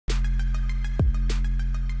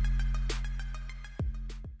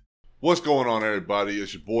What's going on, everybody?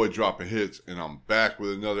 It's your boy DropnHItz, and I'm back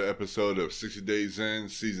with another episode of 60 Days In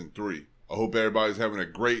Season 3. I hope everybody's having a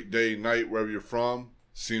great day, night, wherever you're from.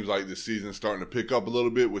 Seems like the season's starting to pick up a little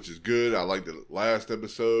bit, which is good. I like the last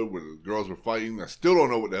episode where the girls were fighting. I still don't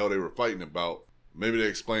know what the hell they were fighting about. Maybe they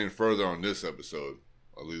explain further on this episode.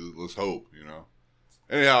 At least let's hope, you know.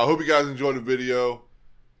 Anyhow, I hope you guys enjoyed the video.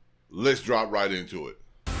 Let's drop right into it.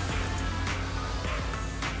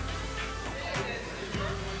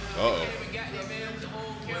 Uh-oh.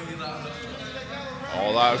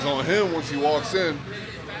 All eyes on him once he walks in.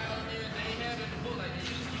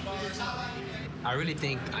 I really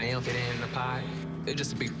think I am fitting in the pod. It's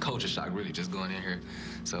just a big culture shock, really, just going in here.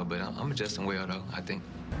 So, but I'm adjusting well, though, I think.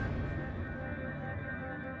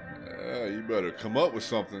 You better come up with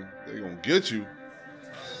something. They're gonna get you.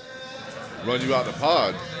 Run you out the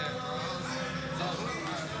pod.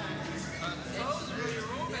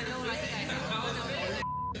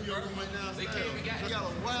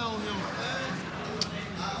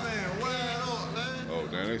 Oh,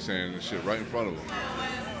 damn, they saying this shit right in front of them.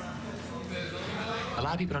 A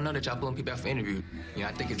lot of people don't know that y'all pulling people out for interview. You know,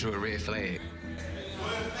 I think it drew a red flag.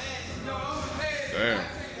 Damn.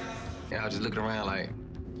 And I was just looking around like,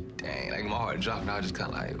 dang, like my heart dropped, and I was just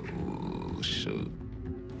kind of like, ooh, shoot.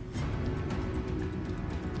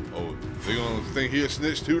 Oh, they gonna think he a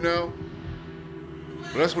snitch too now?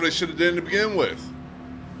 But that's what they should have done to begin with.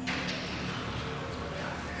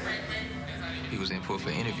 He was in for an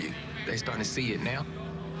interview. They starting to see it now.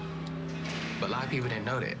 But a lot of people didn't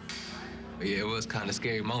know that. But yeah, it was kind of a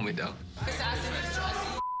scary moment, though.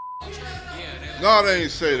 No, they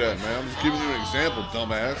ain't say that, man. I'm just giving you an example,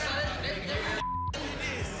 dumbass.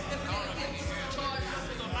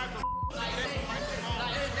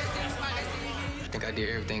 I think I did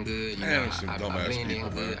everything good. You Man, know, I blend in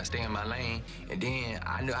good. I stay in my lane. And then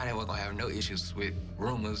I knew I wasn't gonna have no issues with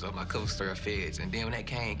rumors of my cover story feds. And then when that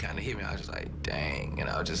came, kind of hit me. I was just like, dang. And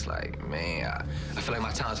I was just like, man, I feel like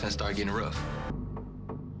my time's gonna start getting rough.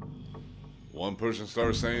 One person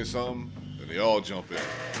starts saying something, and they all jump in.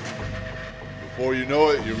 Before you know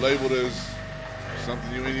it, you're labeled as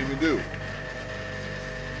something you ain't even do.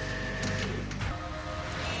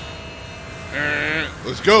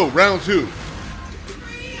 Let's go, round 2.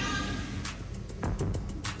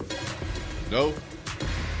 No?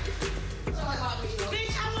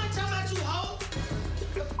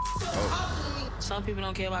 Some people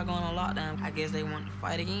don't care about going on lockdown. I guess they want to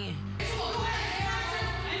fight again.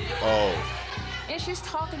 Oh. And she's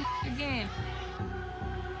talking again.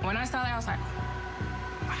 When I saw that, I was like,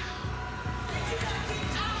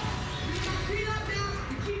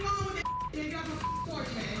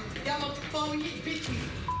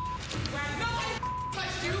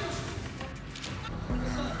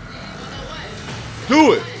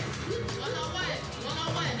 Do it!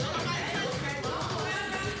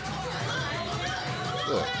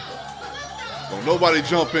 Look. Don't nobody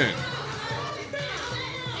jump in.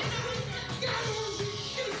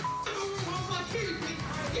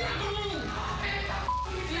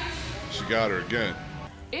 She got her again.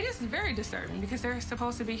 it is very disturbing because they're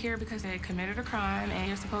supposed to be here because they committed a crime and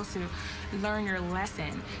you're supposed to learn your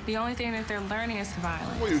lesson. The only thing that they're learning is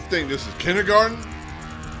violence. What do you think, this is kindergarten?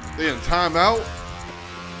 They in timeout?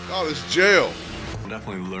 Oh, this is jail. I'm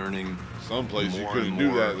definitely learning. Some places you more couldn't and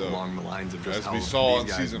do more that, though. along the lines of just as how we saw in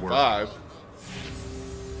these guys season work. 5.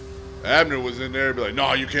 Abner was in there and be like,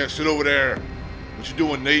 no, you can't sit over there. What you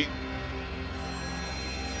doing, Nate?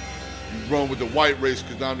 You run with the white race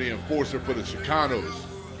because I'm the enforcer for the Chicanos.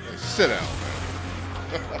 Like, sit down,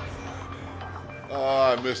 man.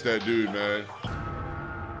 Oh, I miss that dude, man.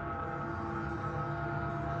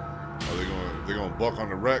 Oh, they're gonna buck on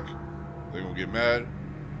the wreck? They're gonna get mad?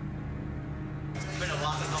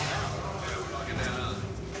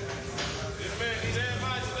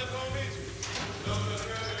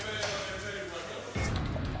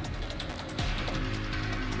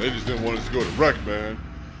 They just didn't want us to go to wreck, man.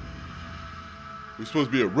 We're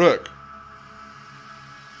supposed to be a wreck.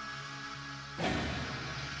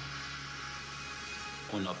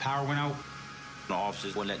 When the power went out, the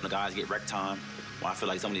officers wouldn't let the guys get wreck time. Well, I feel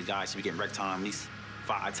like some of these guys should be getting wreck time at least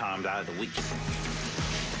 5 times out of the week.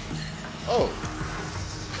 Oh.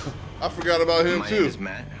 I forgot about him, My too. name is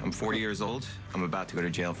Matt. I'm 40 years old. I'm about to go to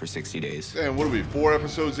jail for 60 days. Damn, what are we, 4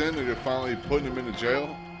 episodes in and they're finally putting him into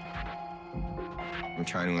jail? I'm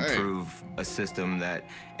trying to improve a system that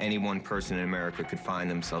any one person in America could find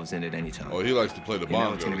themselves in at any time. Oh, he likes to play the You know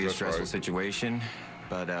bongos, it's going to be a that's stressful right. situation,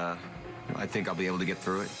 but I think I'll be able to get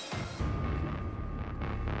through it.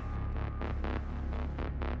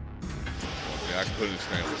 One thing I couldn't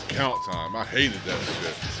stand was count time. I hated that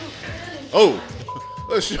shit. Oh!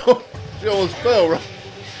 She almost fell, right?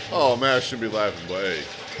 Oh, man, I shouldn't be laughing, but hey.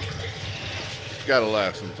 Gotta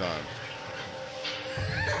laugh sometimes.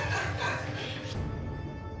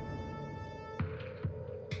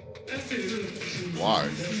 Why?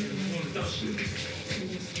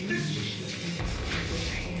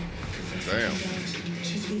 Damn.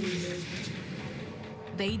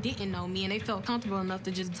 They didn't know me, and they felt comfortable enough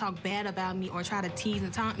to just talk bad about me or try to tease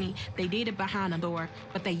and taunt me. They did it behind the door,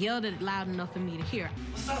 but they yelled it loud enough for me to hear.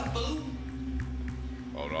 What's up, boo?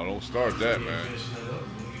 Oh, no, don't start that, man.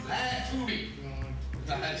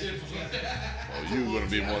 Oh, you're going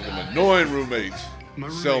to be one of them annoying roommates. My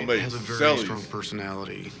roommate Cellmates. has a very Cellies. strong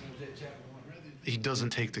personality. He doesn't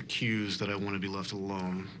take the cues that I want to be left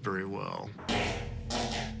alone very well.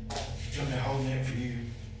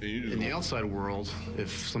 In the outside world,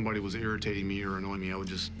 if somebody was irritating me or annoying me, I would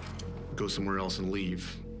just go somewhere else and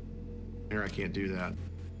leave. Here, I can't do that.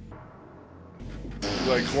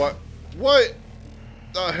 Like, what? What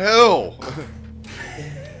the hell?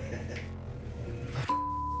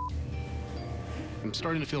 I'm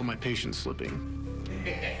starting to feel my patience slipping.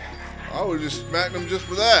 I would just smack them just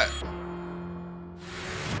for that.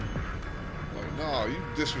 Like, nah, you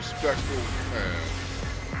disrespectful, man.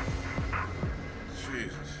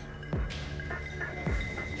 Jesus.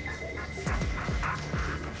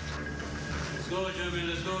 Let's go, German.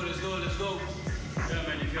 Let's go, let's go, let's go.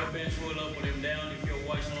 German, if your bench full up, put him down. If your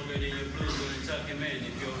white's longer than your blue, go and tuck him in.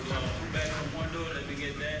 If your back from one door, let me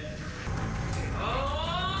get that.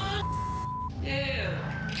 Oh, yeah.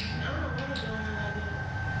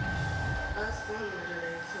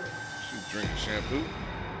 She's drinking shampoo?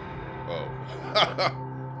 Oh.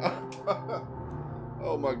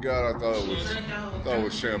 Oh my God, I thought it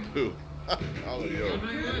was shampoo. Oh, yo.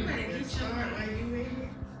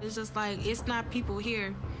 It's just like, it's not people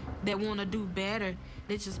here that want to do better.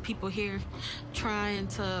 It's just people here trying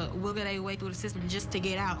to wiggle their way through the system just to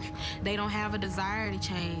get out. They don't have a desire to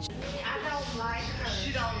change. I don't like her.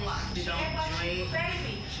 She don't like. She don't drink.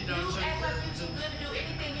 Baby, you act like you're too good to do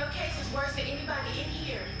anything. Your case is worse than anybody in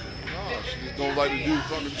here. No, she just don't like to do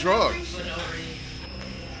fucking drugs.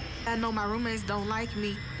 I know my roommates don't like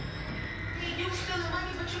me. You stealing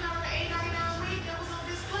money, but you're not on the $8.99 wig that was on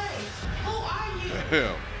display. Who are you?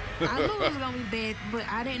 Damn. I knew it was gonna be bad, but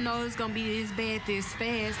I didn't know it was gonna be this bad this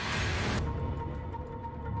fast.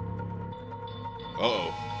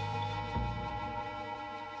 Uh-oh.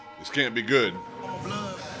 This can't be good.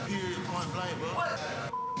 Blood, period, point blank, bro. What?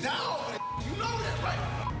 No, you know that, right?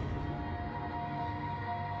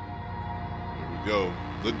 Here we go.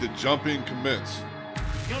 Let the jumping commence.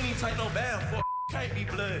 You don't need to take no bath, fuck. Can't be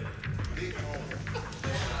blood.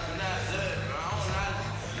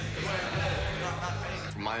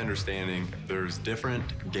 From my understanding, there's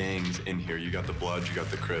different gangs in here. You got the Bloods, you got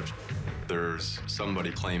the Crips. There's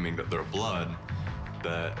somebody claiming that they're Blood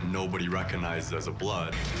that nobody recognizes as a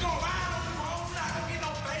Blood.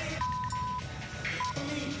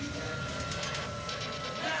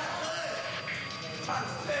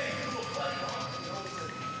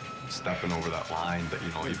 Stepping over that line that, you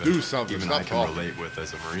know, even I can relate with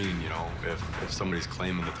as a Marine. You know, if somebody's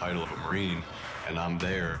claiming the title of a Marine and I'm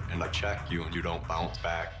there and I check you and you don't bounce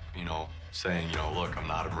back, you know, saying, you know, look, I'm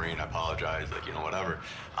not a Marine, I apologize, like, you know, whatever,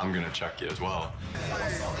 I'm gonna check you as well.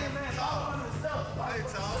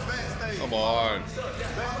 Come on.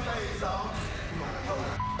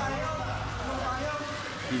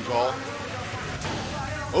 Too tall.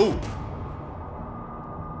 Oh.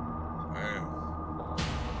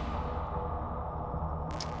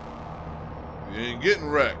 You ain't getting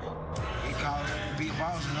wrecked. He calls be a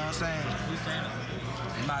boss, you know what I'm saying?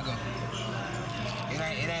 It's not good.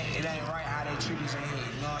 It ain't right how they treat us in here,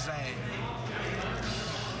 you know what I'm saying?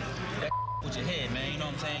 That with your head, man, you know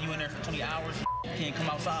what I'm saying? You in there for 20 hours, you can't come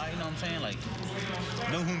outside, you know what I'm saying? Like,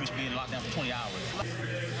 no humans being locked down for 20 hours.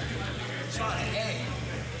 Hey,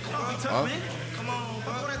 come on, tough, man. Come on,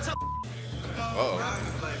 bro. Uh-oh.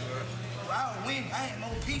 I ain't no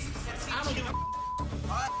pieces. I don't give a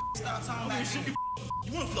all right, stop talking about it.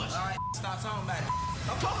 You want to flush? All right, stop talking about it.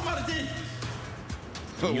 I'm talking about it then.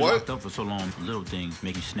 When What? you're locked up for so long, little things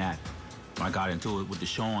make you snap. When I got into it with the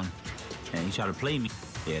Sean, and he tried to play me,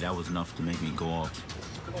 yeah, that was enough to make me go off.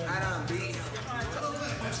 I done beat him.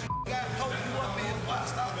 Gotta poke you up, man.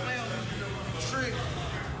 Stop playing with me. Trick.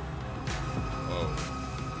 Oh.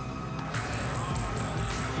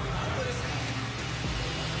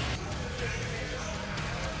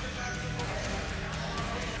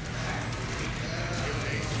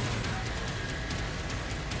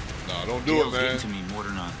 Nah, don't do it, man. To me more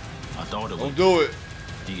than I thought it would. Don't do it.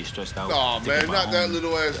 You get stressed out. Nah, man, not that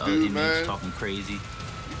little ass dude, man. Talking crazy.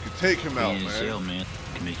 You can take him out, man. Man. Jail, man,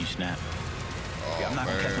 can make you snap. Oh, yeah, I'm not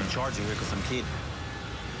gonna catch him charge you here because I'm kidding.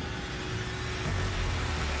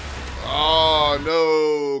 Oh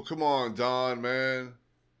no! Come on, Don, man.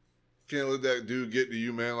 Can't let that dude get to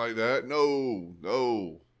you, man, like that. No,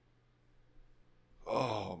 no.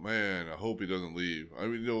 Oh man, I hope he doesn't leave. I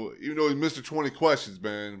mean, even though he's Mr. 20 Questions,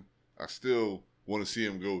 man, I still want to see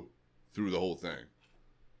him go through the whole thing.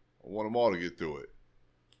 I want them all to get through it.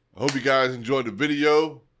 I hope you guys enjoyed the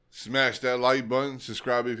video. Smash that like button.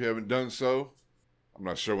 Subscribe if you haven't done so. I'm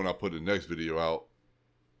not sure when I'll put the next video out.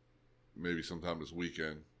 Maybe sometime this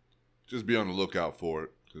weekend. Just be on the lookout for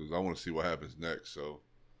it because I want to see what happens next. So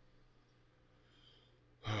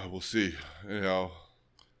we'll see. Anyhow,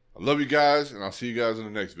 I love you guys, and I'll see you guys in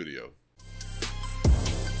the next video.